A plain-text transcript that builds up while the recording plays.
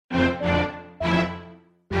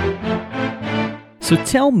So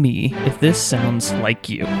tell me if this sounds like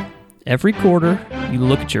you. Every quarter, you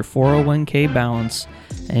look at your 401k balance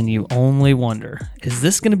and you only wonder, is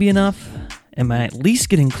this going to be enough? Am I at least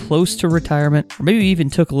getting close to retirement? Or maybe you even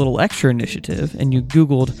took a little extra initiative and you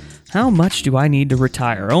Googled, how much do I need to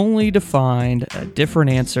retire? Only to find a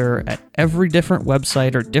different answer at every different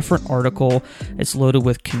website or different article. It's loaded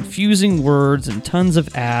with confusing words and tons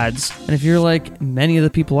of ads. And if you're like many of the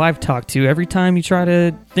people I've talked to, every time you try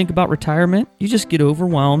to think about retirement, you just get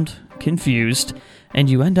overwhelmed, confused, and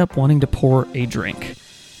you end up wanting to pour a drink.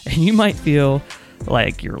 And you might feel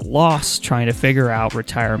like you're lost trying to figure out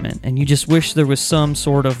retirement, and you just wish there was some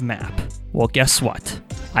sort of map. Well, guess what?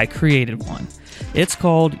 I created one. It's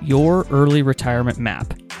called Your Early Retirement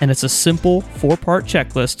Map, and it's a simple 4-part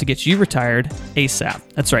checklist to get you retired ASAP.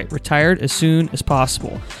 That's right, retired as soon as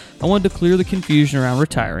possible. I wanted to clear the confusion around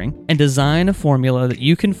retiring and design a formula that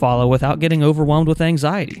you can follow without getting overwhelmed with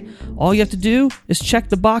anxiety. All you have to do is check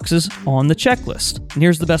the boxes on the checklist. And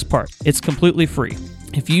here's the best part. It's completely free.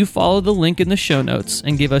 If you follow the link in the show notes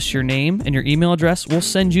and give us your name and your email address, we'll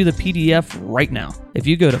send you the PDF right now. If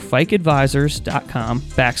you go to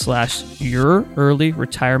fikeadvisors.com/your early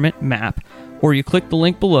retirement map, or you click the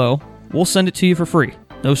link below, we'll send it to you for free.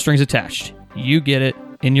 No strings attached. You get it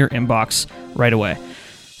in your inbox right away.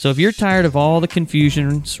 So if you're tired of all the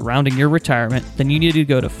confusion surrounding your retirement, then you need to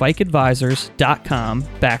go to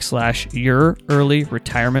fikeadvisors.com/your early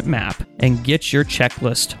retirement map and get your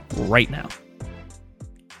checklist right now.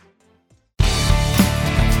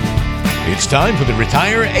 It's time for the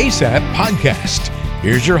Retire ASAP podcast.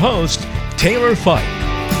 Here's your host, Taylor Fike.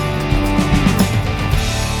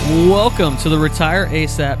 Welcome to the Retire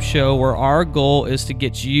ASAP show, where our goal is to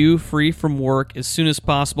get you free from work as soon as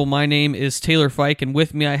possible. My name is Taylor Fike, and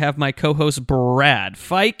with me I have my co-host Brad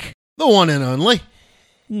Fike. The one and only.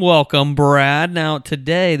 Welcome, Brad. Now,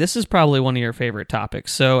 today, this is probably one of your favorite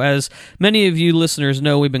topics. So, as many of you listeners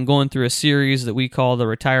know, we've been going through a series that we call the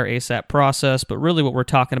Retire ASAP process, but really what we're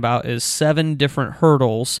talking about is 7 different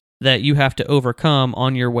hurdles that you have to overcome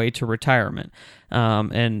on your way to retirement.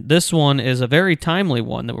 And this one is a very timely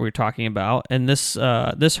one that we're talking about. And this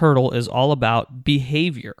hurdle is all about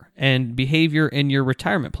behavior and behavior in your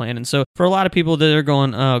retirement plan. And so for a lot of people, they're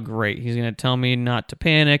going, oh, great, he's going to tell me not to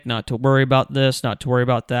panic, not to worry about this, not to worry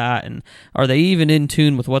about that. And are they even in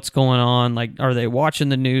tune with what's going on? Like, are they watching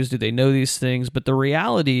the news? Do they know these things? But the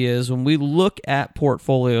reality is, when we look at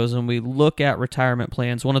portfolios and we look at retirement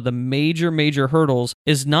plans, one of the major hurdles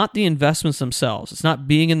is not the investments themselves. It's not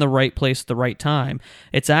being in the right place at the right time.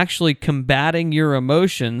 It's actually combating your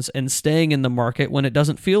emotions and staying in the market when it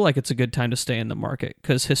doesn't feel like it's a good time to stay in the market.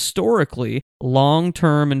 Because historically,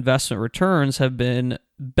 long-term investment returns have been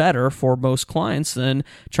better for most clients than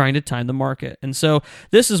trying to time the market. And so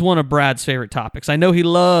this is one of Brad's favorite topics. I know he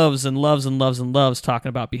loves talking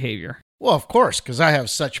about behavior. Well, of course, because I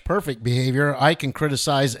have such perfect behavior, I can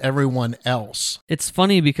criticize everyone else. It's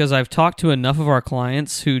funny because I've talked to enough of our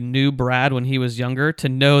clients who knew Brad when he was younger to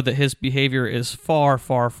know that his behavior is far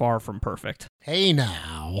from perfect. Hey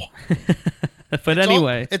now. But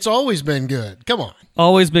anyway. It's always been good. Come on.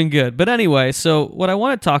 Always been good. But anyway, so what I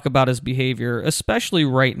want to talk about is behavior, especially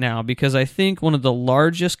right now, because I think one of the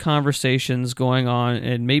largest conversations going on,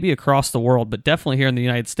 and maybe across the world, but definitely here in the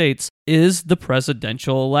United States, is the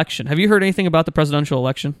presidential election. Have you heard anything about the presidential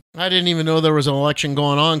election? I didn't even know there was an election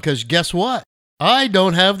going on, because guess what? I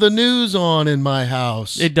don't have the news on in my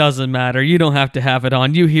house. It doesn't matter. You don't have to have it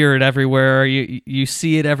on. You hear it everywhere. You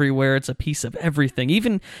see it everywhere. It's a piece of everything.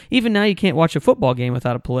 Even now, you can't watch a football game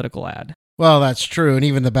without a political ad. Well, that's true. And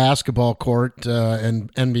even the basketball court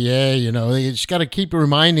and NBA, they just got to keep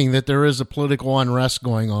reminding that there is a political unrest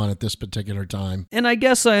going on at this particular time. And I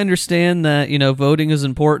guess I understand that, voting is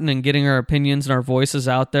important and getting our opinions and our voices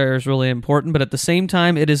out there is really important. But at the same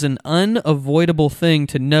time, it is an unavoidable thing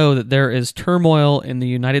to know that there is turmoil in the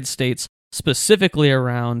United States, specifically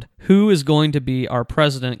around who is going to be our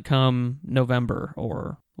president come November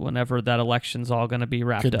or whenever that election's all going to be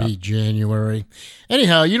wrapped up. Could be January.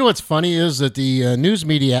 Anyhow, what's funny is that the news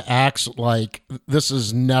media acts like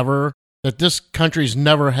that this country's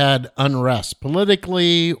never had unrest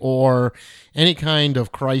politically or any kind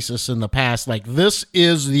of crisis in the past. Like, this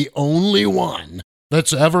is the only one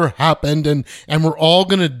that's ever happened, and we're all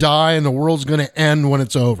going to die and the world's going to end when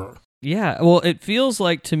it's over. Yeah, well, it feels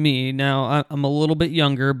like to me, now I'm a little bit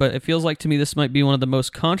younger, but it feels like to me this might be one of the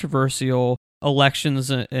most controversial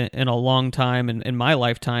elections in a long time in my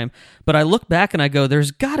lifetime. But I look back and I go,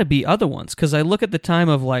 there's got to be other ones, because I look at the time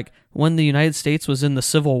of like when the United States was in the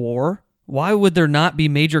Civil War, why would there not be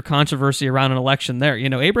major controversy around an election there?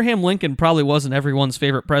 Abraham Lincoln probably wasn't everyone's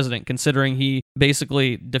favorite president, considering he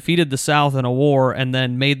basically defeated the South in a war and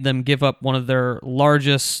then made them give up one of their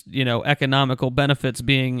largest, economical benefits,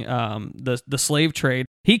 being the slave trade.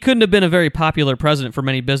 He couldn't have been a very popular president for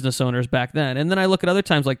many business owners back then. And then I look at other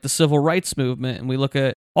times like the Civil Rights Movement, and we look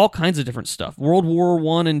at all kinds of different stuff. World War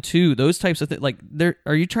I and II, those types of things.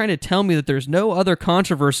 Are you trying to tell me that there's no other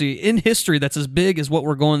controversy in history that's as big as what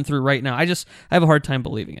we're going through right now? I have a hard time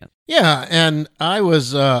believing it. Yeah, and I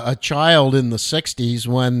was a child in the 60s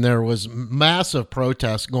when there was massive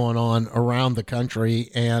protests going on around the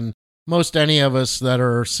country, and most any of us that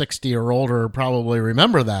are 60 or older probably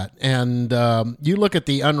remember that. And you look at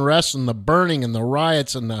the unrest and the burning and the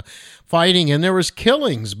riots and the fighting, and there was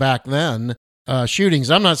killings back then, shootings.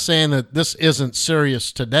 I'm not saying that this isn't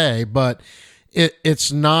serious today, but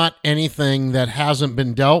it's not anything that hasn't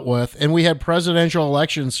been dealt with. And we had presidential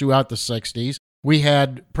elections throughout the 60s. We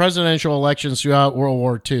had presidential elections throughout World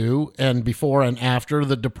War II and before and after,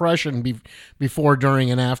 the Depression before, during,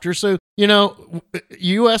 and after. So,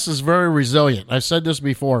 U.S. is very resilient. I've said this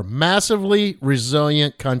before, massively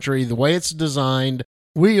resilient country. The way it's designed,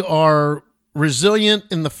 we are resilient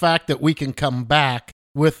in the fact that we can come back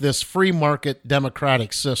with this free market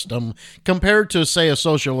democratic system compared to, say, a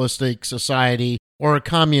socialistic society or a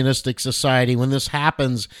communistic society. When this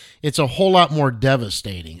happens, it's a whole lot more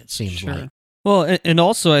devastating, it seems like. Well, and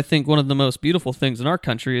also I think one of the most beautiful things in our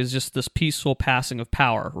country is just this peaceful passing of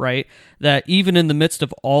power, right? That even in the midst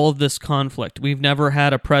of all of this conflict, we've never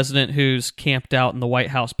had a president who's camped out in the White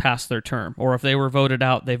House past their term, or if they were voted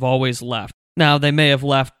out, they've always left. Now, they may have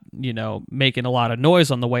left, making a lot of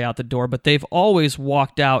noise on the way out the door, but they've always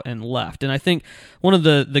walked out and left. And I think one of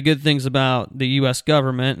the good things about the U.S.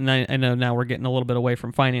 government, and I know now we're getting a little bit away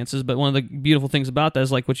from finances, but one of the beautiful things about that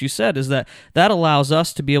is, like what you said, is that allows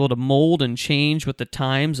us to be able to mold and change with the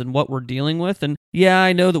times and what we're dealing with. And yeah,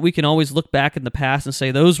 I know that we can always look back in the past and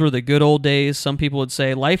say those were the good old days. Some people would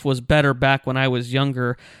say life was better back when I was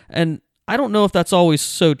younger. And I don't know if that's always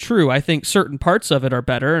so true. I think certain parts of it are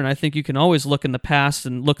better, and I think you can always look in the past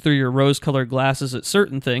and look through your rose-colored glasses at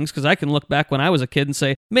certain things, because I can look back when I was a kid and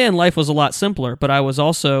say, man, life was a lot simpler, but I was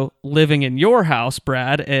also living in your house,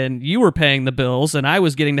 Brad, and you were paying the bills, and I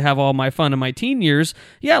was getting to have all my fun in my teen years.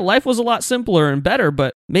 Yeah, life was a lot simpler and better,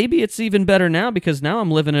 but maybe it's even better now because now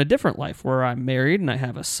I'm living a different life where I'm married and I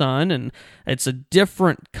have a son, and it's a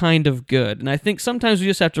different kind of good. And I think sometimes we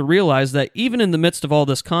just have to realize that even in the midst of all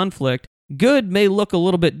this conflict, good may look a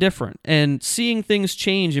little bit different, and seeing things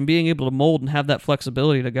change and being able to mold and have that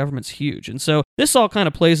flexibility to government's huge. And so this all kind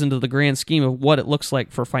of plays into the grand scheme of what it looks like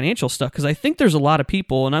for financial stuff, because I think there's a lot of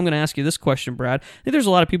people, and I'm going to ask you this question, Brad, I think there's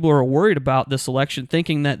a lot of people who are worried about this election,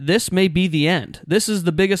 thinking that this may be the end. This is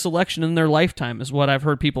the biggest election in their lifetime, is what I've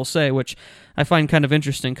heard people say, which I find kind of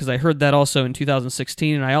interesting, because I heard that also in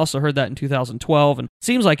 2016, and I also heard that in 2012, and it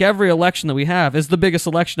seems like every election that we have is the biggest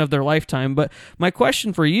election of their lifetime. But my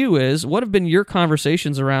question for you is, what have been your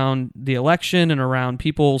conversations around the election and around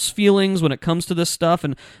people's feelings when it comes to this stuff,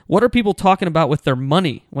 and what are people talking about with their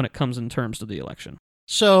money when it comes in terms to the election?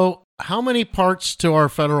 So, how many parts to our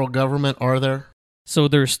federal government are there? So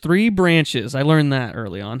there's 3 branches. I learned that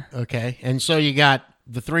early on. Okay, and so you got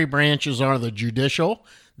the 3 branches are the judicial,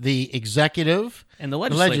 the executive, and the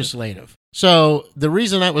legislative. So the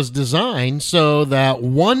reason that was designed so that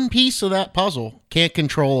one piece of that puzzle can't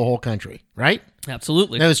control the whole country, right?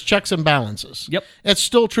 Absolutely. There's checks and balances. Yep. It's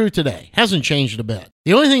still true today. Hasn't changed a bit.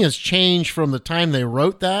 The only thing that's changed from the time they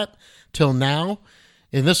wrote that till now,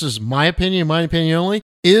 and this is my opinion only,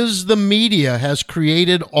 is the media has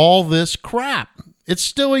created all this crap. It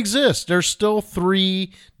still exists. There's still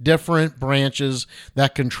 3 different branches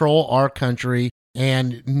that control our country.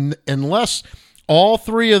 And unless all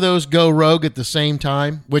 3 of those go rogue at the same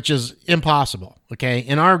time, which is impossible, okay?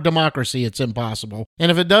 In our democracy, it's impossible.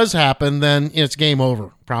 And if it does happen, then it's game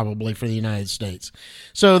over, probably, for the United States.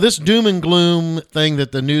 So this doom and gloom thing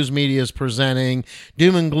that the news media is presenting,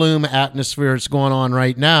 doom and gloom atmosphere that's going on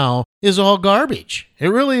right now, is all garbage. It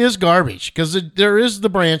really is garbage, because there is the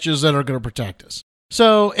branches that are going to protect us.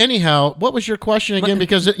 So anyhow, what was your question again?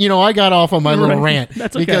 Because, I got off on my little rant.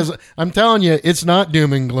 That's okay. Because I'm telling you, it's not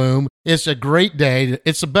doom and gloom. It's a great day.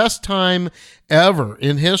 It's the best time ever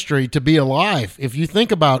in history to be alive. If you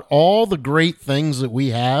think about all the great things that we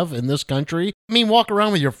have in this country, I mean, walk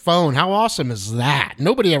around with your phone. How awesome is that?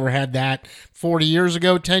 Nobody ever had that 40 years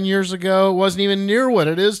ago, 10 years ago. It wasn't even near what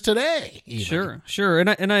it is today. Even. Sure.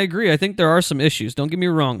 And I agree. I think there are some issues. Don't get me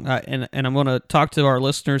wrong. And I'm going to talk to our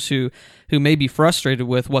listeners who may be frustrated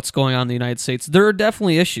with what's going on in the United States. There are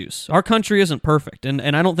definitely issues. Our country isn't perfect.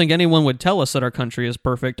 And I don't think anyone would tell us that our country is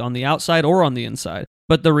perfect on the outside or on the inside.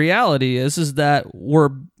 But the reality is that we're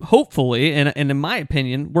hopefully, and in my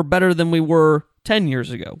opinion, we're better than we were 10 years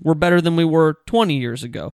ago. We're better than we were 20 years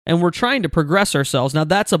ago. And we're trying to progress ourselves. Now,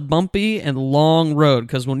 that's a bumpy and long road,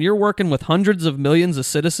 because when you're working with hundreds of millions of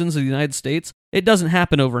citizens of the United States, it doesn't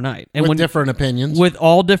happen overnight. And with different opinions. With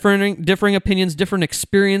all differing opinions, different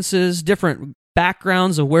experiences, different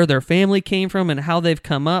backgrounds of where their family came from and how they've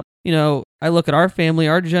come up. You know, I look at our family,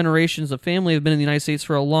 our generations of family have been in the United States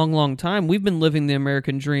for a long, long time. We've been living the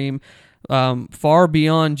American dream far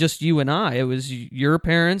beyond just you and I. It was your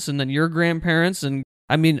parents and then your grandparents. And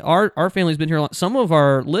I mean, our family's been here a lot. Some of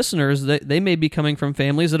our listeners, they may be coming from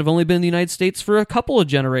families that have only been in the United States for a couple of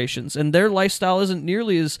generations, and their lifestyle isn't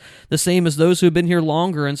nearly as the same as those who have been here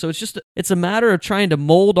longer. And so it's a matter of trying to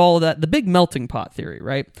mold all of that, the big melting pot theory,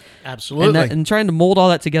 right? Absolutely. And trying to mold all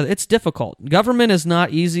that together. It's difficult. Government is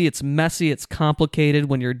not easy. It's messy. It's complicated.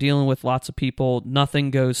 When you're dealing with lots of people,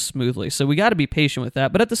 nothing goes smoothly. So we got to be patient with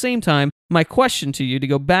that. But at the same time, my question to you, to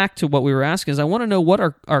go back to what we were asking, is I want to know what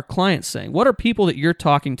are our clients saying? What are people that you're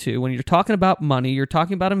talking to when you're talking about money, you're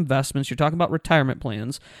talking about investments, you're talking about retirement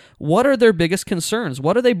plans? What are their biggest concerns?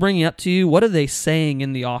 What are they bringing up to you? What are they saying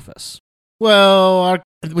in the office? Well,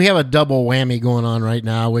 we have a double whammy going on right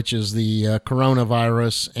now, which is the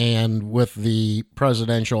coronavirus and with the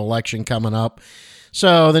presidential election coming up.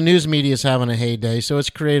 So the news media is having a heyday, so it's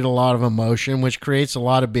created a lot of emotion, which creates a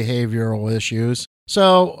lot of behavioral issues.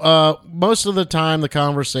 So most of the time, the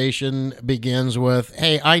conversation begins with,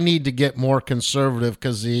 hey, I need to get more conservative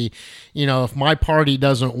because if my party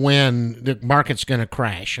doesn't win, the market's going to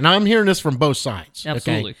crash. And I'm hearing this from both sides.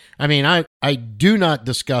 Absolutely. Okay? I mean, I do not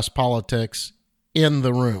discuss politics in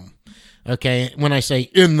the room. Okay. When I say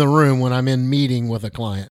in the room, when I'm in meeting with a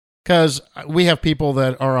client, because we have people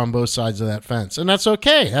that are on both sides of that fence, and that's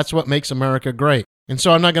okay. That's what makes America great. And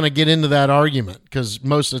so I'm not going to get into that argument, because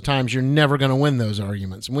most of the times you're never going to win those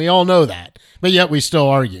arguments. And we all know that, but yet we still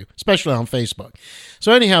argue, especially on Facebook.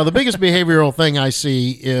 So anyhow, the biggest behavioral thing I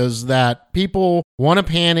see is that people want to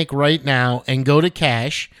panic right now and go to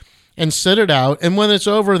cash and sit it out. And when it's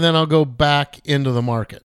over, then I'll go back into the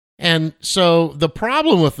market. And so the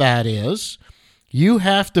problem with that is you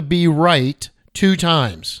have to be right 2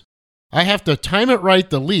 times. I have to time it right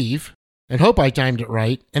to leave and hope I timed it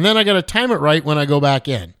right, and then I got to time it right when I go back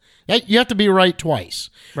in. You have to be right twice.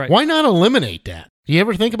 Right. Why not eliminate that? Do you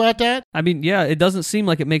ever think about that? I mean, yeah, it doesn't seem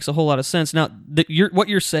like it makes a whole lot of sense. Now, what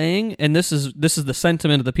you're saying, and this is the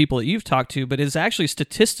sentiment of the people that you've talked to, but it's actually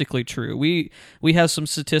statistically true. We have some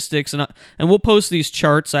statistics, and we'll post these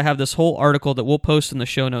charts. I have this whole article that we'll post in the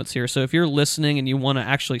show notes here. So if you're listening and you want to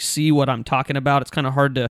actually see what I'm talking about, it's kind of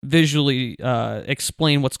hard to visually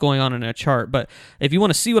explain what's going on in a chart. But if you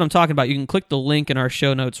want to see what I'm talking about, you can click the link in our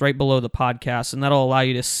show notes right below the podcast, and that'll allow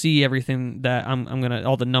you to see everything that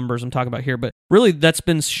all the numbers I'm talking about here. But really, that's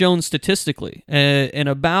been shown statistically. In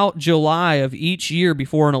about July of each year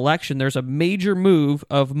before an election, there's a major move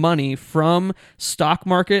of money from stock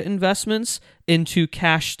market investments into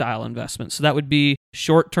cash style investments. So that would be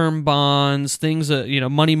short-term bonds, things that,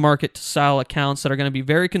 money market style accounts that are going to be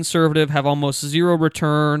very conservative, have almost zero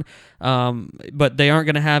return, but they aren't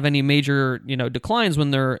going to have any major, declines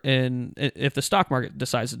when if the stock market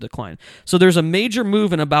decides to decline. So there's a major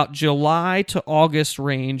move in about July to August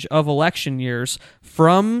range of election years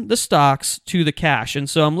from the stocks to the cash. And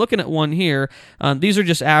so I'm looking at one here. These are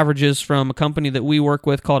just averages from a company that we work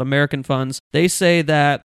with called American Funds. They say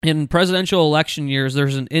that in presidential election years,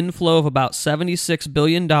 there's an inflow of about $76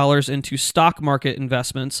 billion into stock market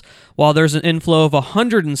investments, while there's an inflow of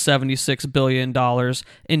 $176 billion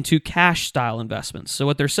into cash-style investments. So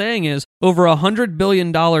what they're saying is over $100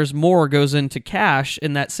 billion more goes into cash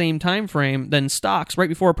in that same time frame than stocks right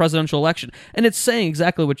before a presidential election. And it's saying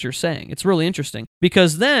exactly what you're saying. It's really interesting,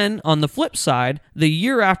 because then, on the flip side, the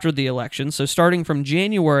year after the election, so starting from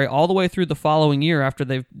January all the way through the following year after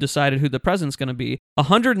they've decided who the president's going to be,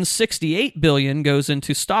 $168 billion goes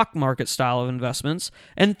into stock market style of investments,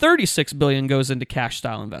 and $36 billion goes into cash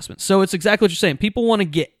style investments. So it's exactly what you're saying. People want to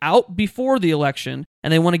get out before the election,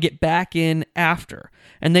 and they want to get back in after.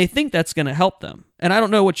 And they think that's going to help them. And I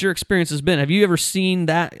don't know what your experience has been. Have you ever seen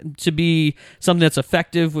that to be something that's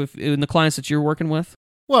effective in the clients that you're working with?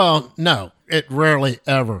 Well, no, it rarely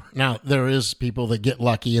ever. Now, there is people that get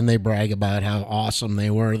lucky and they brag about how awesome they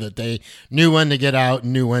were, that they knew when to get out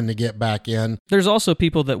and knew when to get back in. There's also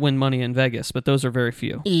people that win money in Vegas, but those are very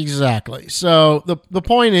few. Exactly. So the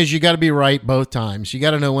point is you got to be right both times. You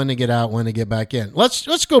got to know when to get out, when to get back in.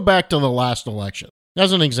 Let's go back to the last election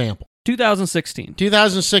as an example.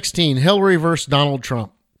 2016, Hillary versus Donald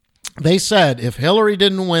Trump. They said if Hillary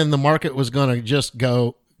didn't win, the market was going to just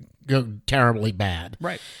go terribly bad.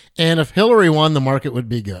 Right. And if Hillary won, the market would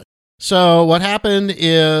be good. So what happened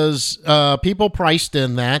is people priced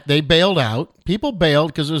in that. They bailed out. People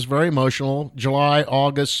bailed because it was very emotional. July,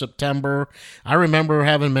 August, September. I remember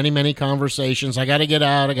having many, many conversations. I got to get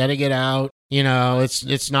out. I got to get out. You know,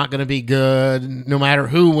 it's not going to be good no matter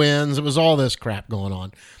who wins. It was all this crap going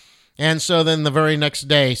on. And so then the very next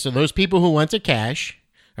day, so those people who went to cash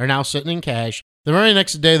are now sitting in cash. The very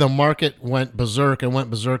next day, the market went berserk and went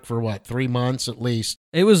berserk for what, 3 months at least?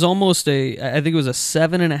 it was almost I think it was a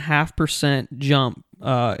 7.5% jump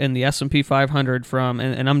in the S&P 500 from,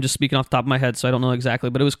 and I'm just speaking off the top of my head, so I don't know exactly,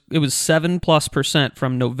 but it was 7+%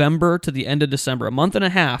 from November to the end of December. A month and a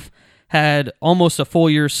half had almost a full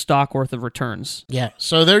year's stock worth of returns. Yeah,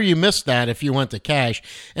 so there you missed that if you went to cash.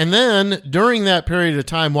 And then during that period of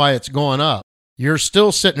time, while it's going up, you're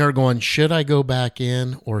still sitting there going, should I go back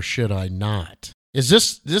in or should I not? Is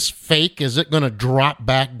this fake? Is it going to drop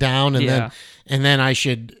back down and then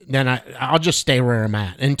I'll just stay where I'm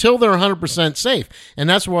at until they're 100% safe. And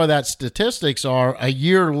that's why that statistics are a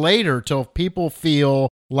year later till people feel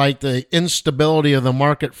like the instability of the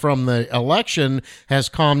market from the election has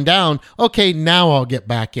calmed down. Okay, now I'll get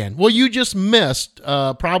back in. Well, you just missed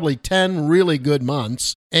probably 10 really good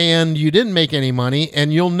months and you didn't make any money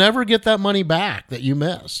and you'll never get that money back that you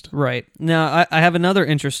missed. Right. Now, I have another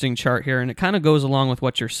interesting chart here, and it kind of goes along with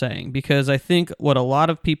what you're saying, because I think what a lot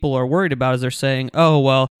of people are worried about is they're saying, oh,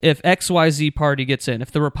 well, if XYZ party gets in,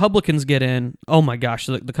 if the Republicans get in, oh my gosh,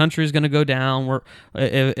 the country is going to go down.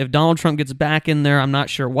 If Donald Trump gets back in there, I'm not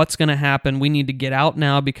sure what's going to happen. We need to get out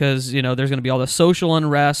now because, there's going to be all the social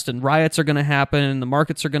unrest and riots are going to happen and the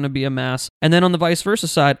markets are going to be a mess. And then on the vice versa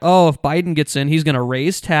side, oh, if Biden gets in, he's going to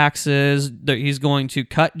raise taxes, he's going to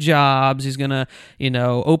cut jobs, he's going to,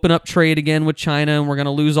 open up trade again with China, and we're going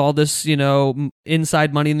to lose all this,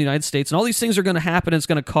 inside money in the United States. And all these things are going to happen. It's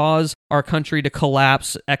going to cause our country to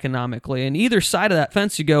collapse economically. And either side of that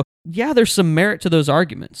fence, you go, yeah, there's some merit to those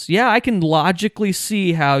arguments. Yeah, I can logically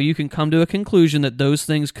see how you can come to a conclusion that those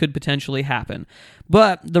things could potentially happen.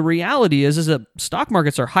 But the reality is that stock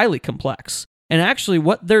markets are highly complex. And actually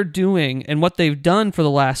what they're doing and what they've done for the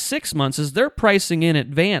last 6 months is they're pricing in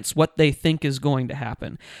advance what they think is going to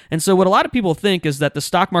happen. And so what a lot of people think is that the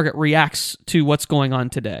stock market reacts to what's going on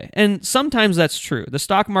today. And sometimes that's true. The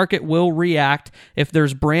stock market will react if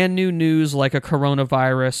there's brand new news like a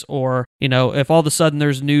coronavirus, or, if all of a sudden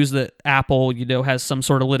there's news that Apple, has some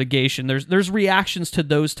sort of litigation. There's reactions to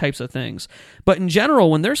those types of things. But in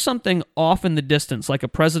general, when there's something off in the distance, like a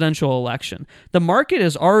presidential election, the market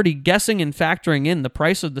is already guessing and factoring in the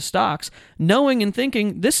price of the stocks, knowing and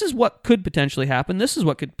thinking, this is what could potentially happen, this is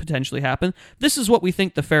what could potentially happen, this is what we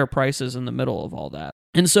think the fair price is in the middle of all that.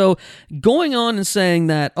 And so going on and saying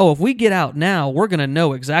that, oh, if we get out now, we're going to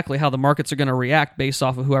know exactly how the markets are going to react based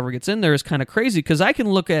off of whoever gets in there is kind of crazy, because I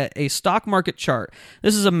can look at a stock market chart.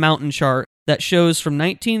 This is a mountain chart that shows from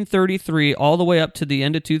 1933 all the way up to the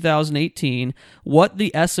end of 2018 what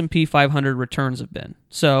the S&P 500 returns have been.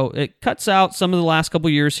 So it cuts out some of the last couple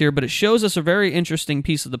years here, but it shows us a very interesting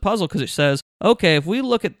piece of the puzzle, because it says, okay, if we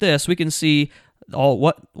look at this, we can see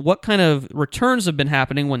what kind of returns have been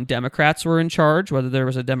happening when Democrats were in charge, whether there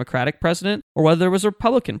was a Democratic president or whether there was a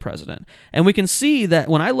Republican president. And we can see that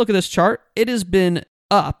when I look at this chart, it has been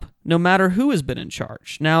up no matter who has been in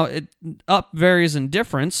charge. Now, up varies in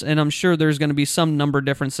difference, and I'm sure there's going to be some number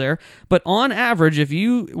difference there. But on average, if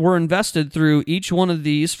you were invested through each one of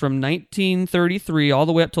these from 1933 all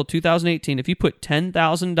the way up till 2018, if you put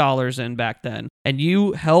 $10,000 in back then, and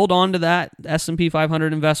you held on to that S&P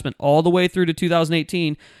 500 investment all the way through to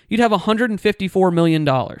 2018, you'd have $154 million.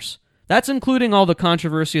 That's including all the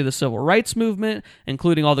controversy of the civil rights movement,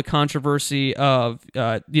 including all the controversy of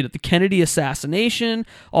the Kennedy assassination,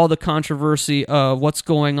 all the controversy of what's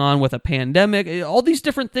going on with a pandemic, all these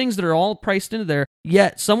different things that are all priced into there.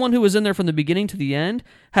 Yet someone who was in there from the beginning to the end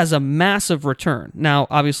has a massive return. Now,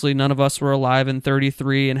 obviously, none of us were alive in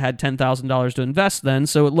 33 and had $10,000 to invest then,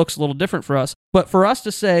 so it looks a little different for us. But for us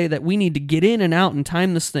to say that we need to get in and out and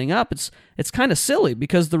time this thing up, it's kind of silly,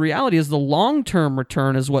 because the reality is the long-term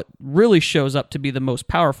return is what really shows up to be the most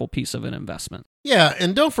powerful piece of an investment. Yeah,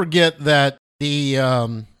 and don't forget that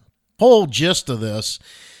the whole gist of this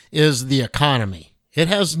is the economy. It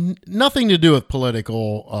has nothing to do with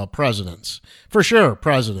political presidents. For sure,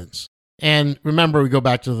 presidents. And remember, we go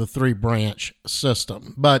back to the 3-branch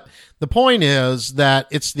system. But the point is that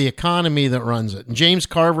it's the economy that runs it. And James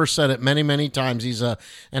Carver said it many, many times. He's an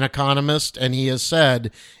economist, and he has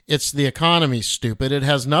said, it's the economy, stupid. It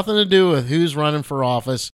has nothing to do with who's running for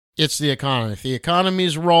office. It's the economy. If the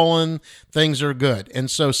economy's rolling, things are good.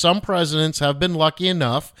 And so some presidents have been lucky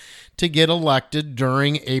enough to get elected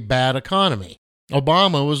during a bad economy.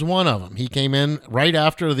 Obama was one of them. He came in right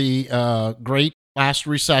after the great last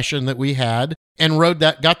recession that we had and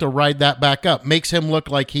got to ride that back up. Makes him look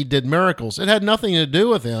like he did miracles. It had nothing to do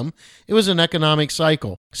with him. It was an economic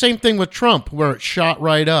cycle. Same thing with Trump, where it shot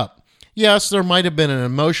right up. Yes, there might have been an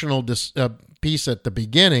emotional piece at the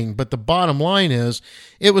beginning, but the bottom line is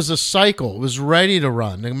it was a cycle. It was ready to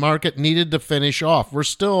run. The market needed to finish off. We're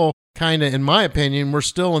still kind of, in my opinion, we're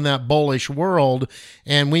still in that bullish world,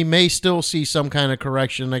 and we may still see some kind of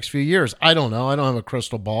correction in the next few years. I don't know. I don't have a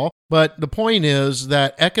crystal ball. But the point is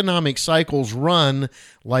that economic cycles run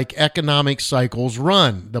like economic cycles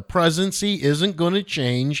run. The presidency isn't going to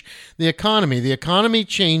change the economy. The economy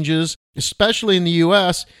changes, especially in the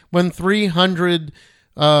U.S., when 300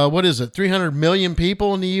 million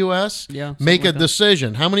people in the U.S. make a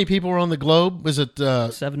decision. How many people are on the globe? Is it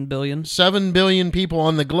 7 billion? 7 billion people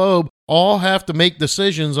on the globe all have to make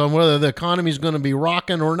decisions on whether the economy is going to be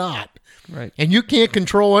rocking or not. Right. And you can't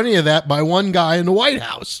control any of that by one guy in the White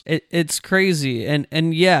House. It's crazy.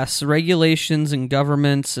 And yes, regulations and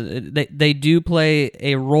governments, they do play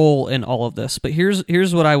a role in all of this. But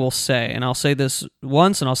here's what I will say, and I'll say this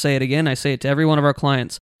once and I'll say it again. I say it to every one of our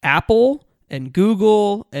clients. Apple and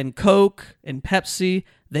Google and Coke and Pepsi,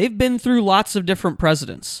 they've been through lots of different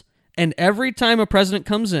presidents. And every time a president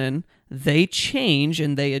comes in, they change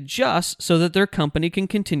and they adjust so that their company can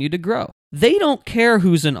continue to grow. They don't care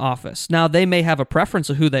who's in office. Now, they may have a preference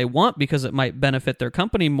of who they want because it might benefit their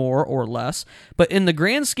company more or less, but in the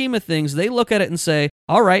grand scheme of things, they look at it and say,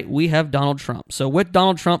 all right, we have Donald Trump. So with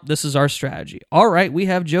Donald Trump, this is our strategy. All right, we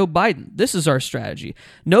have Joe Biden. This is our strategy.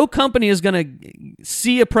 No company is going to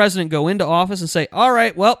see a president go into office and say, all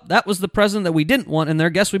right, well, that was the president that we didn't want in there.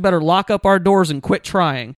 Guess we better lock up our doors and quit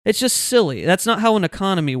trying. It's just silly. That's not how an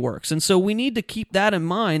economy works. And so we need to keep that in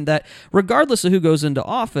mind, that regardless of who goes into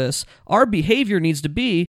office, our behavior needs to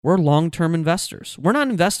be, we're long-term investors. We're not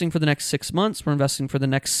investing for the next 6 months. We're investing for the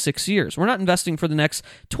next 6 years. We're not investing for the next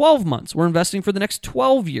 12 months. We're investing for the next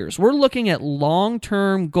 12 years. We're looking at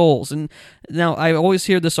long-term goals. And now I always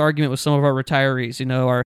hear this argument with some of our retirees,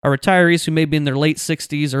 our retirees who may be in their late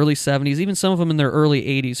 60s, early 70s, even some of them in their early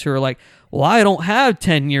 80s who are like, well, I don't have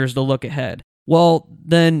 10 years to look ahead. Well,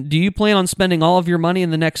 then do you plan on spending all of your money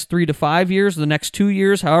in the next 3 to 5 years, the next 2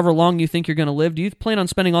 years, however long you think you're going to live? Do you plan on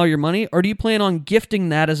spending all your money, or do you plan on gifting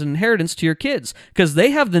that as an inheritance to your kids? Because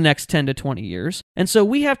they have the next 10 to 20 years. And so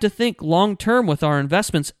we have to think long-term with our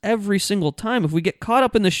investments every single time. If we get caught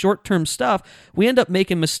up in the short-term stuff, we end up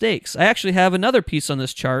making mistakes. I actually have another piece on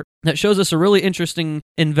this chart that shows us a really interesting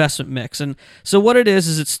investment mix. And so what it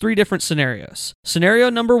is it's 3 different scenarios.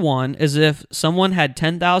 Scenario number 1 is if someone had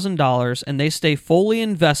 $10,000 and they stay fully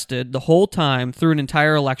invested the whole time through an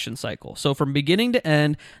entire election cycle. So from beginning to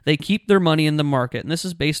end, they keep their money in the market. And this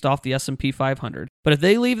is based off the S&P 500. But if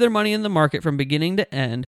they leave their money in the market from beginning to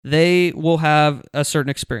end, they will have a certain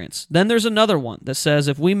experience. Then there's another one that says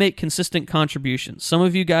if we make consistent contributions, some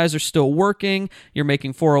of you guys are still working, you're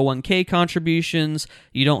making 401k contributions,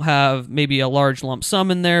 you don't have maybe a large lump sum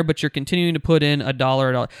in there, but you're continuing to put in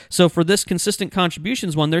 $1. So for this consistent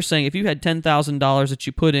contributions one, they're saying if you had $10,000 that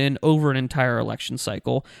you put in over an entire election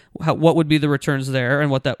cycle, what would be the returns there and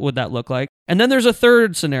what would that look like? And then there's a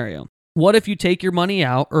third scenario. What if you take your money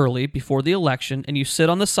out early before the election and you sit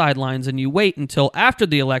on the sidelines and you wait until after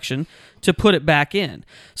the election to put it back in?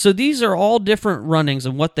 So these are all different runnings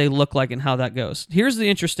and what they look like and how that goes. Here's the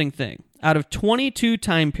interesting thing. Out of 22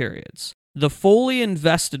 time periods, the fully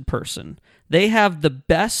invested person, they have the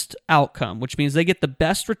best outcome, which means they get the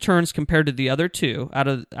best returns compared to the other two. Out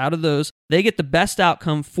of those, they get the best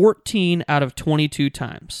outcome 14 out of 22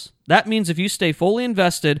 times. That means if you stay fully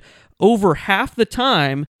invested over half the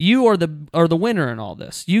time, you are the winner in all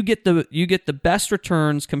this. You get the best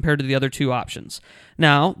returns compared to the other two options.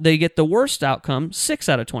 Now, they get the worst outcome 6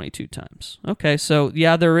 out of 22 times. Okay, so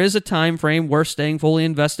yeah, there is a time frame where staying fully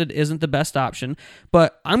invested isn't the best option,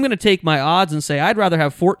 but I'm going to take my odds and say I'd rather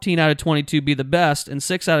have 14 out of 22 be the best and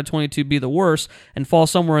 6 out of 22 be the worst and fall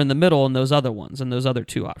somewhere in the middle in those other ones and those other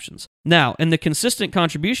two options. Now, in the consistent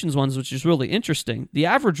contributions ones, which is really interesting, the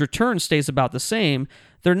average return stays about the same.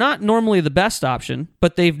 They're not normally the best option,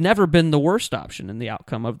 but they've never been the worst option in the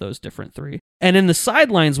outcome of those different three. And in the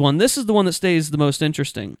sidelines one, this is the one that stays the most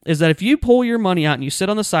interesting, is that if you pull your money out and you sit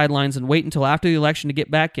on the sidelines and wait until after the election to get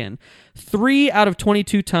back in, 3 out of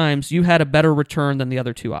 22 times you had a better return than the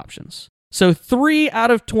other two options. So 3 out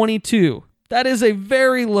of 22. That is a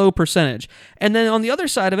very low percentage. And then on the other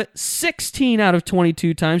side of it, 16 out of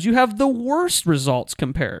 22 times you have the worst results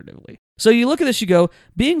comparatively. So you look at this, you go,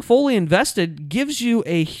 being fully invested gives you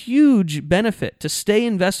a huge benefit to stay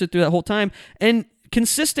invested through that whole time. And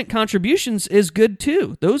consistent contributions is good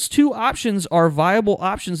too. Those two options are viable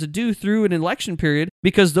options to do through an election period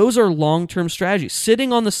because those are long-term strategies.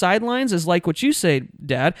 Sitting on the sidelines is like what you say,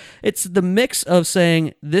 Dad. It's the mix of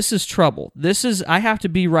saying, this is trouble. I have to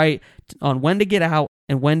be right on when to get out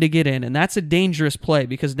and when to get in. And that's a dangerous play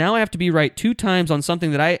because now I have to be right 2 times on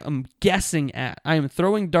something that I am guessing at. I am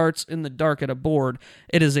throwing darts in the dark at a board.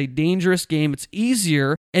 It is a dangerous game. It's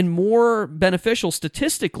easier and more beneficial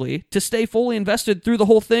statistically to stay fully invested through the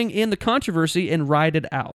whole thing in the controversy and ride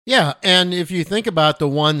it out. Yeah, and if you think about the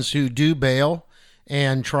ones who do bail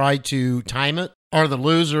and try to time it, are the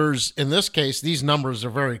losers. In this case, these numbers are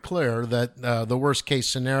very clear that the worst case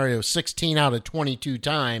scenario, 16 out of 22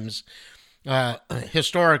 times,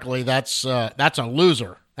 historically, that's a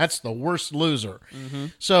loser. That's the worst loser. Mm-hmm.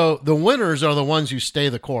 So the winners are the ones who stay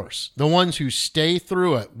the course, the ones who stay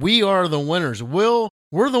through it. We are the winners. We're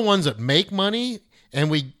the ones that make money,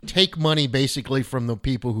 and we take money basically from the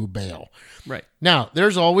people who bail. Right. Now,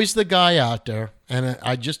 there's always the guy out there, and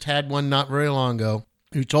I just had one not very long ago,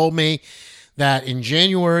 who told me that in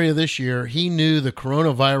January of this year, he knew the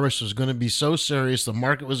coronavirus was going to be so serious, the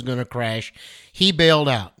market was going to crash. He bailed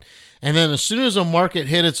out. And then as soon as the market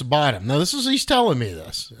hit its bottom, now he's telling me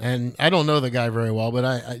this, and I don't know the guy very well,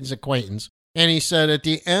 but he's an acquaintance. And he said at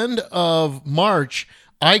the end of March,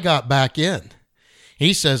 I got back in.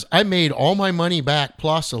 He says, I made all my money back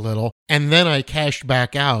plus a little, and then I cashed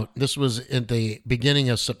back out. This was at the beginning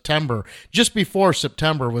of September, just before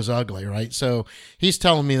September was ugly, right? So he's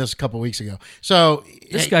telling me this a couple of weeks ago. So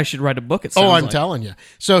this guy should write a book, it sounds like. I'm telling you.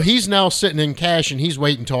 So he's now sitting in cash, and he's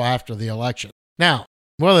waiting until after the election. Now,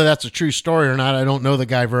 whether that's a true story or not, I don't know the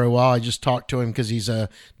guy very well. I just talked to him because he's a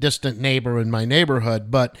distant neighbor in my neighborhood.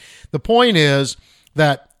 But the point is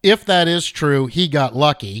that if that is true, he got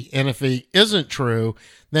lucky. And if he isn't true,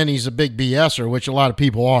 then he's a big BSer, which a lot of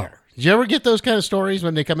people are. Did you ever get those kind of stories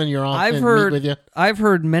when they come in your office and meet with you? I've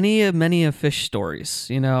heard many a fish stories,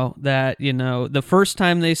 that, the first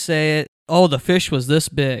time they say it, oh, the fish was this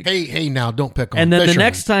big. Hey, now, don't pick on And then fishermen. the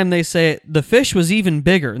next time they say it, the fish was even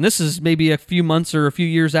bigger. And this is maybe a few months or a few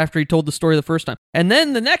years after he told the story the first time. And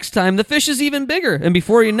then the next time, the fish is even bigger. And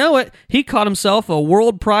before you know it, he caught himself a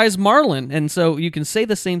world prize marlin. And so you can say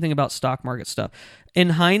the same thing about stock market stuff.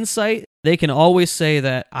 In hindsight, they can always say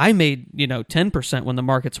that I made, 10% when the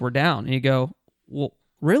markets were down. And you go, well,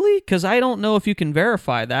 really? Because I don't know if you can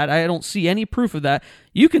verify that. I don't see any proof of that.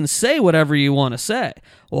 You can say whatever you want to say.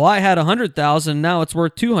 Well, I had 100,000, now it's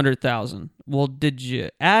worth 200,000. Well, did you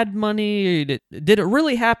add money? Did it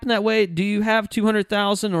really happen that way? Do you have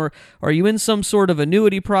 200,000, or are you in some sort of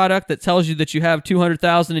annuity product that tells you that you have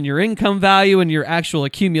 200,000 in your income value and your actual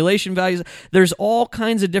accumulation values? There's all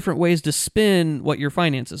kinds of different ways to spin what your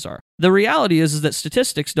finances are. The reality is that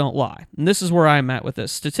statistics don't lie. And this is where I'm at with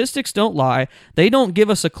this. Statistics don't lie. They don't give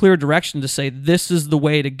us a clear direction to say this is the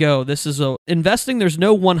way to go. Investing, there's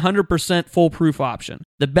no 100% foolproof option.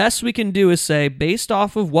 The best we can do is say, based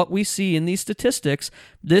off of what we see in these statistics,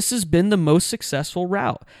 this has been the most successful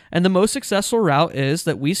route. And the most successful route is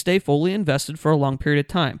that we stay fully invested for a long period of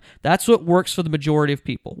time. That's what works for the majority of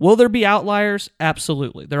people. Will there be outliers?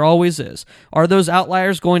 Absolutely. There always is. Are those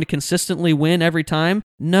outliers going to consistently win every time?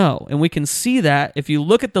 No. And we can see that if you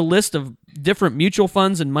look at the list of different mutual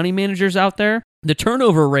funds and money managers out there, the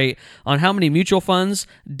turnover rate on how many mutual funds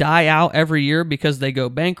die out every year because they go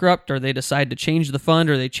bankrupt or they decide to change the fund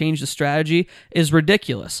or they change the strategy is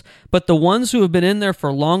ridiculous. But the ones who have been in there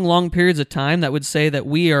for long periods of time that would say that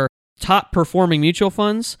we are top performing mutual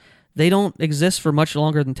funds, they don't exist for much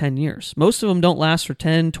longer than 10 years. Most of them don't last for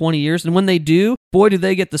 10, 20 years. And when they do, boy, do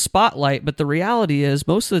they get the spotlight. But the reality is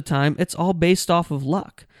most of the time, it's all based off of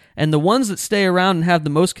luck. And the ones that stay around and have the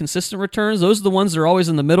most consistent returns, those are the ones that are always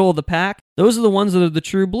in the middle of the pack. Those are the ones that are the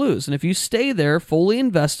true blues. And if you stay there fully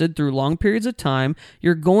invested through long periods of time,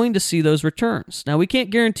 you're going to see those returns. Now, we can't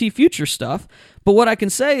guarantee future stuff, but what I can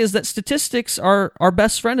say is that statistics are our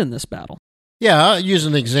best friend in this battle. Yeah, I'll use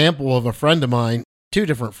an example of a friend of mine, 2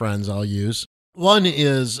 different friends I'll use. One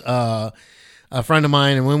is a a friend of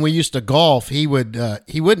mine, and when we used to golf, he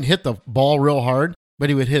wouldn't hit the ball real hard, but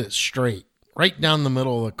he would hit it straight, right down the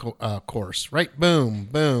middle of the course, right, boom,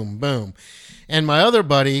 boom, boom. And my other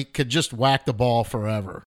buddy could just whack the ball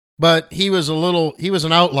forever. But he was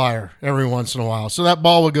an outlier every once in a while. So that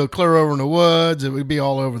ball would go clear over in the woods. It would be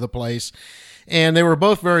all over the place. And they were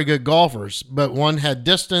both very good golfers, but one had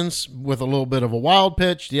distance with a little bit of a wild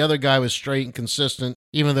pitch. The other guy was straight and consistent,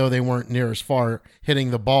 even though they weren't near as far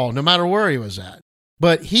hitting the ball, no matter where he was at.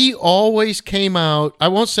 But he always came out, I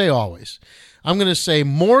won't say always, I'm going to say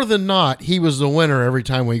more than not, he was the winner every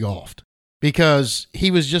time we golfed, because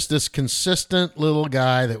he was just this consistent little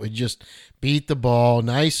guy that would just beat the ball,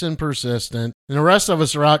 nice and persistent. And the rest of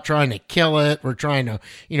us are out trying to kill it. We're trying to,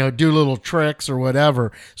 do little tricks or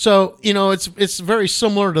whatever. So, it's very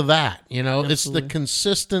similar to that. Absolutely. It's the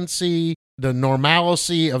consistency, the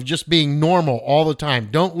normalcy of just being normal all the time.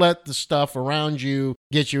 Don't let the stuff around you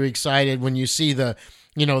get you excited when you see the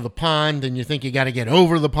pond and you think you got to get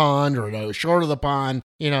over the pond or short of the pond.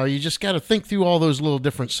 You just got to think through all those little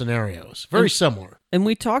different scenarios. Very similar. And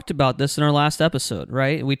we talked about this in our last episode,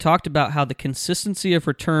 right? We talked about how the consistency of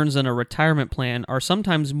returns in a retirement plan are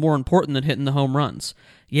sometimes more important than hitting the home runs.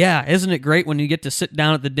 Yeah, isn't it great when you get to sit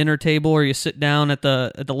down at the dinner table or you sit down at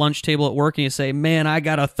the lunch table at work and you say, man, I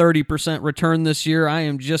got a 30% return this year. I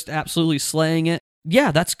am just absolutely slaying it.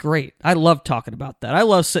 Yeah, that's great. I love talking about that. I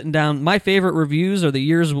love sitting down. My favorite reviews are the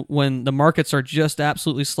years when the markets are just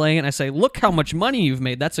absolutely slaying it. And I say, look how much money you've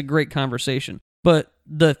made. That's a great conversation. But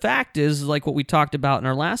the fact is, like what we talked about in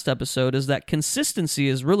our last episode, is that consistency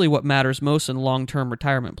is really what matters most in long-term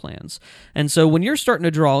retirement plans. And so when you're starting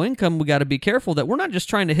to draw income, we got to be careful that we're not just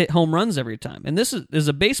trying to hit home runs every time. And this is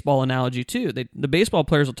a baseball analogy too. The baseball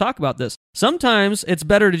players will talk about this. Sometimes it's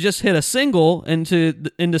better to just hit a single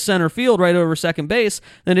into center field right over second base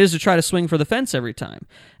than it is to try to swing for the fence every time.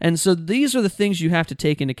 And so these are the things you have to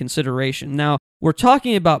take into consideration. Now, we're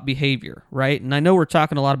talking about behavior, right? And I know we're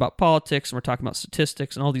talking a lot about politics and we're talking about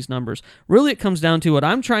statistics and all these numbers. Really, it comes down to what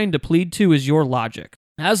I'm trying to plead to is your logic.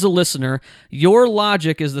 As a listener, your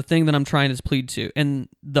logic is the thing that I'm trying to plead to. And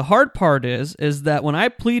the hard part is that when I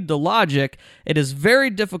plead to logic, it is very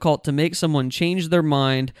difficult to make someone change their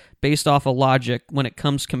mind based off of logic when it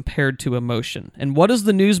comes compared to emotion. And what does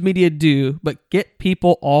the news media do but get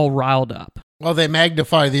people all riled up? Well, they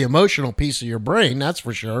magnify the emotional piece of your brain, that's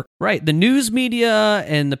for sure. Right. The news media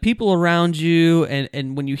and the people around you,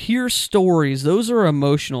 and when you hear stories, those are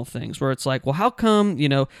emotional things where it's like, well, how come,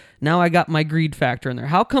 now I got my greed factor in there.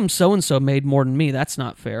 How come so-and-so made more than me? That's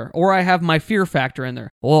not fair. Or I have my fear factor in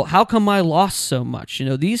there. Well, how come I lost so much?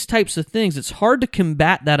 These types of things, it's hard to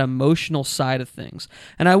combat that emotional side of things.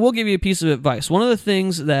 And I will give you a piece of advice. One of the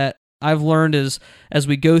things that I've learned is as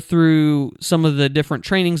we go through some of the different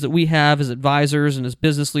trainings that we have as advisors and as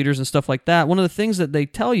business leaders and stuff like that, one of the things that they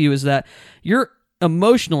tell you is that your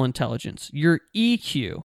emotional intelligence, your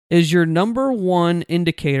EQ, is your number one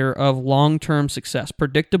indicator of long-term success.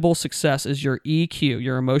 Predictable success is your EQ,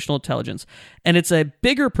 your emotional intelligence. And it's a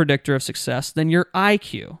bigger predictor of success than your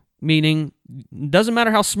IQ, meaning it doesn't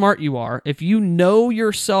matter how smart you are. If you know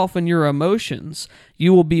yourself and your emotions,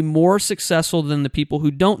 you will be more successful than the people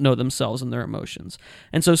who don't know themselves and their emotions.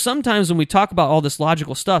 And so sometimes when we talk about all this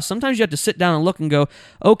logical stuff, sometimes you have to sit down and look and go,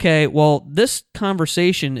 okay, well, this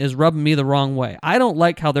conversation is rubbing me the wrong way. I don't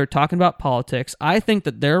like how they're talking about politics. I think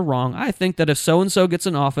that they're wrong. I think that if so-and-so gets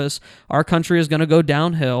in office, our country is going to go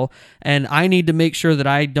downhill, and I need to make sure that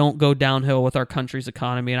I don't go downhill with our country's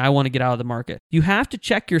economy, and I want to get out of the market. You have to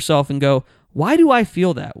check yourself and go, why do I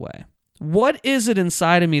feel that way? What is it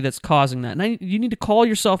inside of me that's causing that? And you need to call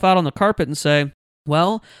yourself out on the carpet and say,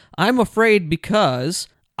 well, I'm afraid because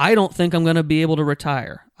I don't think I'm going to be able to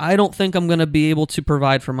retire. I don't think I'm going to be able to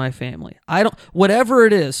provide for my family. Whatever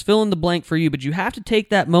it is, fill in the blank for you, but you have to take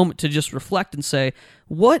that moment to just reflect and say,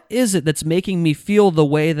 what is it that's making me feel the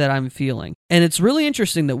way that I'm feeling? And it's really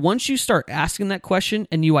interesting that once you start asking that question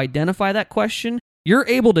and you identify that question, you're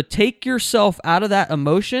able to take yourself out of that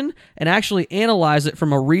emotion and actually analyze it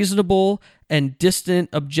from a reasonable and distant,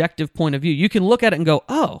 objective point of view. You can look at it and go,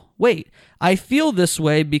 oh, wait, I feel this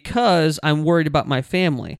way because I'm worried about my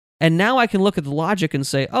family. And now I can look at the logic and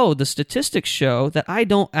say, oh, the statistics show that I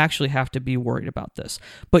don't actually have to be worried about this.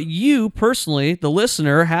 But you personally, the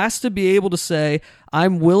listener, has to be able to say,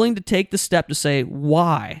 I'm willing to take the step to say,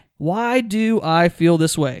 why? Why do I feel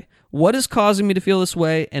this way? What is causing me to feel this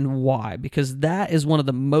way and why? Because that is one of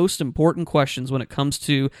the most important questions when it comes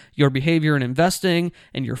to your behavior in investing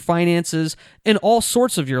and your finances and all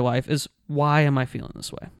sorts of your life is, why am I feeling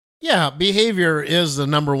this way? Yeah, behavior is the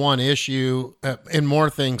number one issue in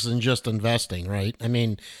more things than just investing, right? I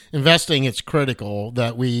mean, investing, it's critical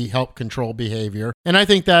that we help control behavior. And I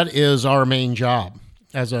think that is our main job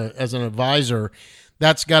as an advisor.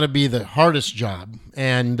 That's got to be the hardest job.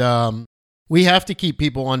 And we have to keep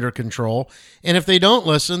people under control. And if they don't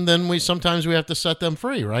listen, then sometimes we have to set them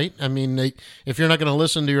free, right? I mean, if you're not going to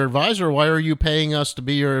listen to your advisor, why are you paying us to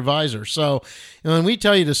be your advisor? So when we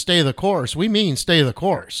tell you to stay the course, we mean stay the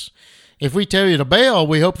course. If we tell you to bail,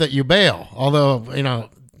 we hope that you bail. Although,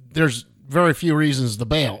 there's very few reasons to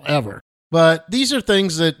bail ever. But these are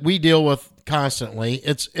things that we deal with constantly.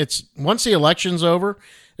 It's once the election's over,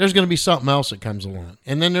 there's going to be something else that comes along.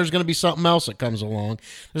 And then there's going to be something else that comes along.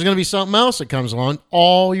 There's going to be something else that comes along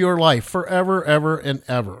all your life, forever, ever, and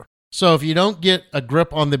ever. So if you don't get a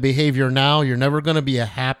grip on the behavior now, you're never going to be a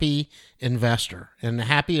happy investor. And a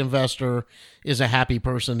happy investor is a happy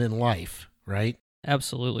person in life, right?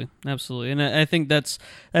 Absolutely. And I think that's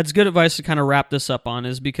good advice to kind of wrap this up on,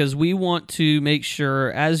 is because we want to make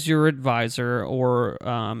sure as your advisor, or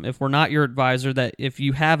if we're not your advisor, that if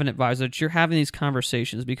you have an advisor, that you're having these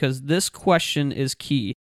conversations, because this question is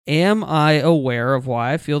key. Am I aware of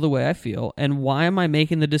why I feel the way I feel, and why am I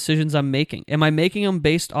making the decisions I'm making? Am I making them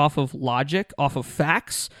based off of logic, off of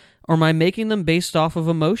facts, or am I making them based off of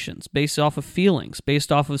emotions, based off of feelings,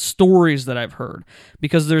 based off of stories that I've heard?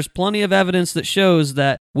 Because there's plenty of evidence that shows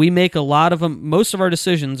that we make a lot of them. Most of our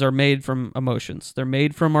decisions are made from emotions. They're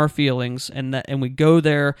made from our feelings, and we go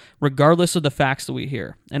there regardless of the facts that we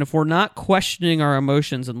hear. And if we're not questioning our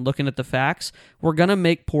emotions and looking at the facts, we're going to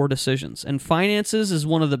make poor decisions. And finances is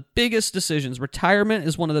one of the biggest decisions. Retirement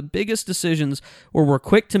is one of the biggest decisions where we're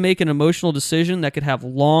quick to make an emotional decision that could have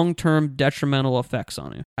long-term detrimental effects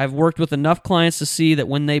on you. I've worked with enough clients to see that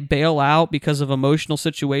when they bail out because of emotional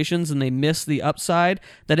situations and they miss the upside,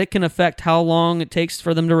 that it can affect how long it takes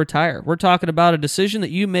for them to retire. We're talking about a decision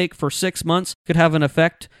that you make for 6 months could have an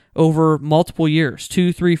effect over multiple years,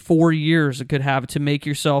 2, 3, 4 years it could have to make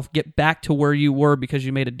yourself get back to where you were because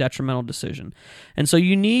you made a detrimental decision. And so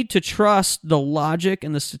you need to trust the logic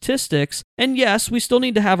and the statistics. And yes, we still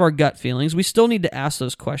need to have our gut feelings. We still need to ask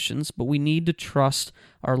those questions, but we need to trust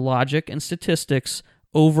our logic and statistics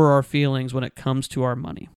over our feelings when it comes to our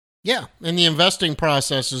money. Yeah, and the investing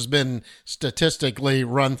process has been statistically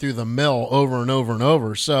run through the mill over and over and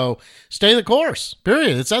over. So stay the course,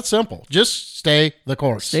 period. It's that simple. Just stay the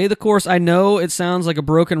course. Stay the course. I know it sounds like a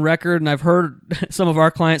broken record, and I've heard some of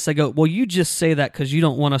our clients, they go, well, you just say that because you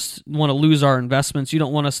don't want to lose our investments. You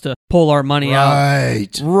don't want us to pull our money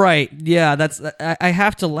out. Right. Yeah, I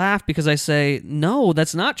have to laugh because I say, no,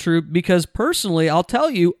 that's not true, because personally, I'll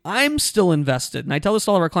tell you, I'm still invested. And I tell this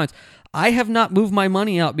to all of our clients. I have not moved my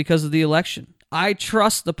money out because of the election. I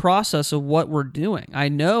trust the process of what we're doing. I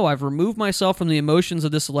know I've removed myself from the emotions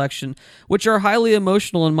of this election, which are highly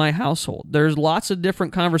emotional in my household. There's lots of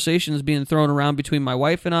different conversations being thrown around between my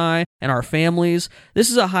wife and I and our families. This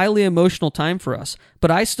is a highly emotional time for us.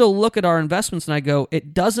 But I still look at our investments and I go,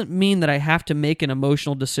 it doesn't mean that I have to make an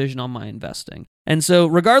emotional decision on my investing. And so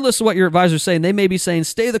regardless of what your advisor's saying, they may be saying,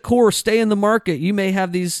 stay the course, stay in the market. You may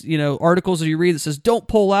have these, articles that you read that says, don't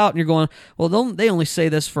pull out. And you're going, well, they only say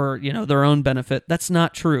this for, their own benefit. That's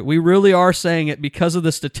not true. We really are saying it because of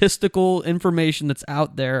the statistical information that's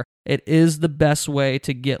out there. It is the best way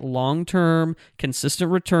to get long-term,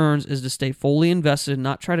 consistent returns, is to stay fully invested and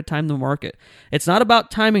not try to time the market. It's not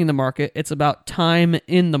about timing the market. It's about time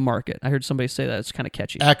in the market. I heard somebody say that. It's kind of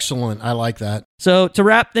catchy. Excellent. I like that. So to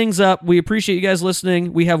wrap things up, we appreciate you guys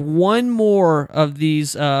listening. We have one more of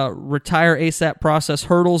these Retire ASAP process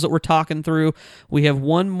hurdles that we're talking through. We have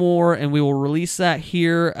one more, and we will release that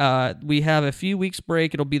here. We have a few weeks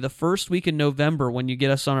break. It'll be the first week in November when you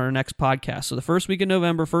get us on our next podcast. So the first week in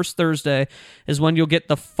November, first Thursday, is when you'll get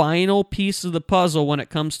the final piece of the puzzle when it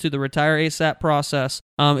comes to the Retire ASAP process.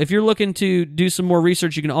 If you're looking to do some more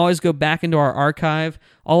research, you can always go back into our archive.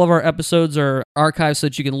 All of our episodes are archived so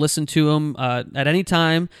that you can listen to them at any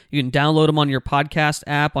time. You can download them on your podcast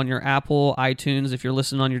app, on your Apple, iTunes. If you're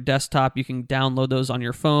listening on your desktop, you can download those on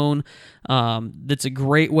your phone. That's a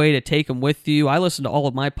great way to take them with you. I listen to all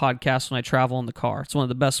of my podcasts when I travel in the car. It's one of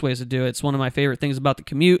the best ways to do it. It's one of my favorite things about the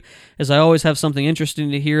commute is I always have something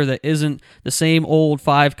interesting to hear that isn't the same old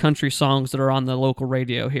 5 country songs that are on the local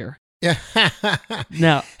radio here. Yeah.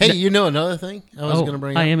 Now, hey, another thing I was going to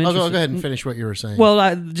bring up? I am interested. I'll go ahead and finish what you were saying.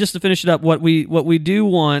 Well, just to finish it up, what we do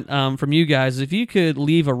want from you guys is if you could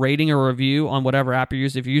leave a rating or review on whatever app you're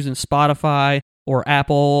using. If you're using Spotify, or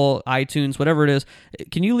Apple, iTunes, whatever it is,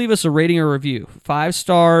 can you leave us a rating or review? 5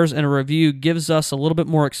 stars and a review gives us a little bit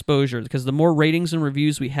more exposure, because the more ratings and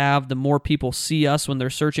reviews we have, the more people see us when they're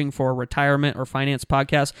searching for a retirement or finance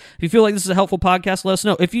podcast. If you feel like this is a helpful podcast, let us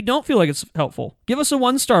know. If you don't feel like it's helpful, give us a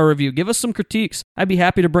 1-star review. Give us some critiques. I'd be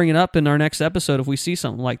happy to bring it up in our next episode if we see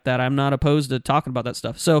something like that. I'm not opposed to talking about that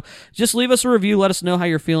stuff. So just leave us a review. Let us know how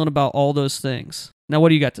you're feeling about all those things. Now, what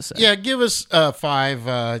do you got to say? Yeah, give us a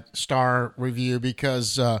 5-star review,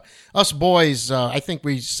 because us boys, I think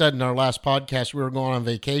we said in our last podcast, we were going on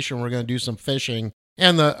vacation. We we're going to do some fishing.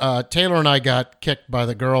 And Taylor and I got kicked by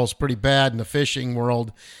the girls pretty bad in the fishing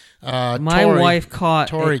world. My wife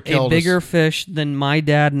caught a bigger fish than my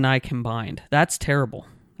dad and I combined. That's terrible.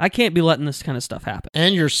 I can't be letting this kind of stuff happen.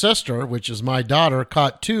 And your sister, which is my daughter,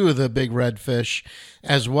 caught 2 of the big red fish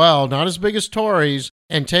as well. Not as big as Tori's.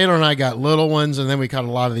 And Taylor and I got little ones, and then we caught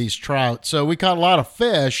a lot of these trout. So we caught a lot of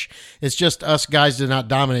fish. It's just us guys did not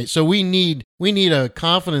dominate. So we need a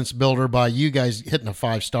confidence builder by you guys hitting a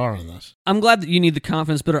 5-star on this. I'm glad that you need the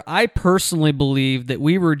confidence builder. I personally believe that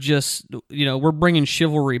we were just, we're bringing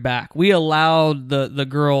chivalry back. We allowed the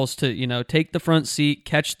girls to, take the front seat,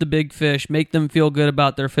 catch the big fish, make them feel good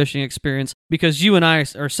about their fishing experience, because you and I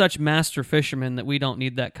are such master fishermen that we don't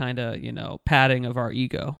need that kind of, padding of our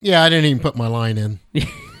ego. Yeah, I didn't even put my line in.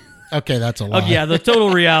 Okay, that's a lie. Oh, yeah, the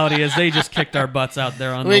total reality is they just kicked our butts out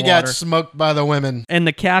there on the water. We got smoked by the women. And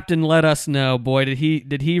the captain let us know, boy, did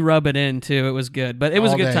he rub it in too. It was good, but it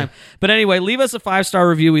was a good time. But anyway, leave us a 5-star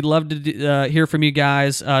review. We'd love to hear from you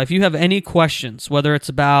guys. If you have any questions, whether it's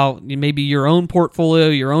about maybe your own portfolio,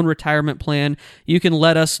 your own retirement plan, you can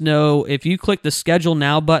let us know. If you click the Schedule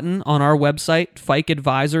Now button on our website,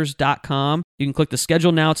 fikeadvisors.com, you can click the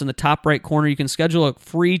Schedule Now. It's in the top right corner. You can schedule a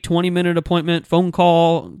free 20-minute appointment, phone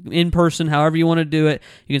call, in person, however you want to do it.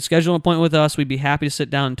 You can schedule an appointment with us. We'd be happy to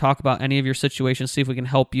sit down and talk about any of your situations, see if we can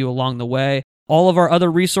help you along the way. All of our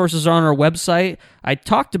other resources are on our website. I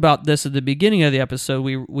talked about this at the beginning of the episode.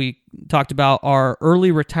 We talked about our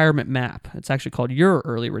early retirement map. It's actually called Your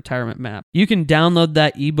Early Retirement Map. You can download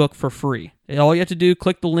that ebook for free. All you have to do,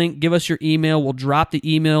 click the link, give us your email. We'll drop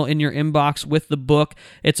the email in your inbox with the book.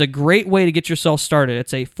 It's a great way to get yourself started.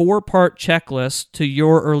 It's a 4-part checklist to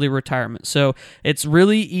your early retirement. So it's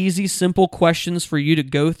really easy, simple questions for you to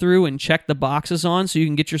go through and check the boxes on so you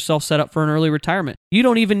can get yourself set up for an early retirement. You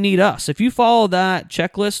don't even need us. If you follow that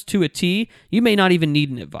checklist to a T, you may not even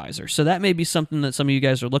need an advisor. So that may be something that some of you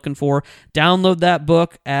guys are looking for. Download that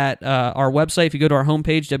book at our website. If you go to our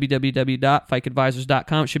homepage,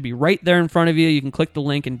 www.fikeadvisors.com, it should be right there in front of you. You can click the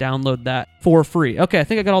link and download that for free. Okay, I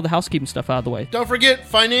think I got all the housekeeping stuff out of the way. Don't forget,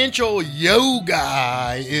 Financial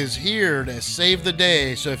Yoga is here to save the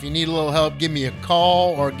day. So if you need a little help, give me a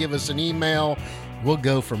call or give us an email. We'll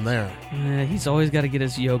go from there. He's always got to get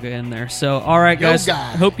his yoga in there. So, all right, guys. Yoga.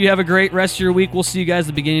 Hope you have a great rest of your week. We'll see you guys at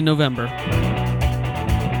the beginning of November.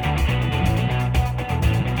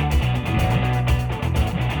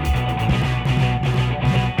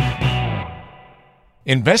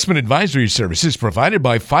 Investment advisory services provided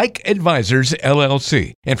by Fike Advisors,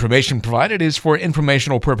 LLC. Information provided is for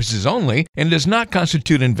informational purposes only and does not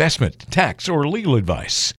constitute investment, tax, or legal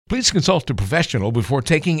advice. Please consult a professional before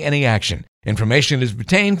taking any action. Information is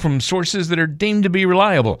obtained from sources that are deemed to be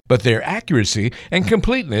reliable, but their accuracy and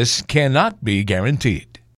completeness cannot be guaranteed.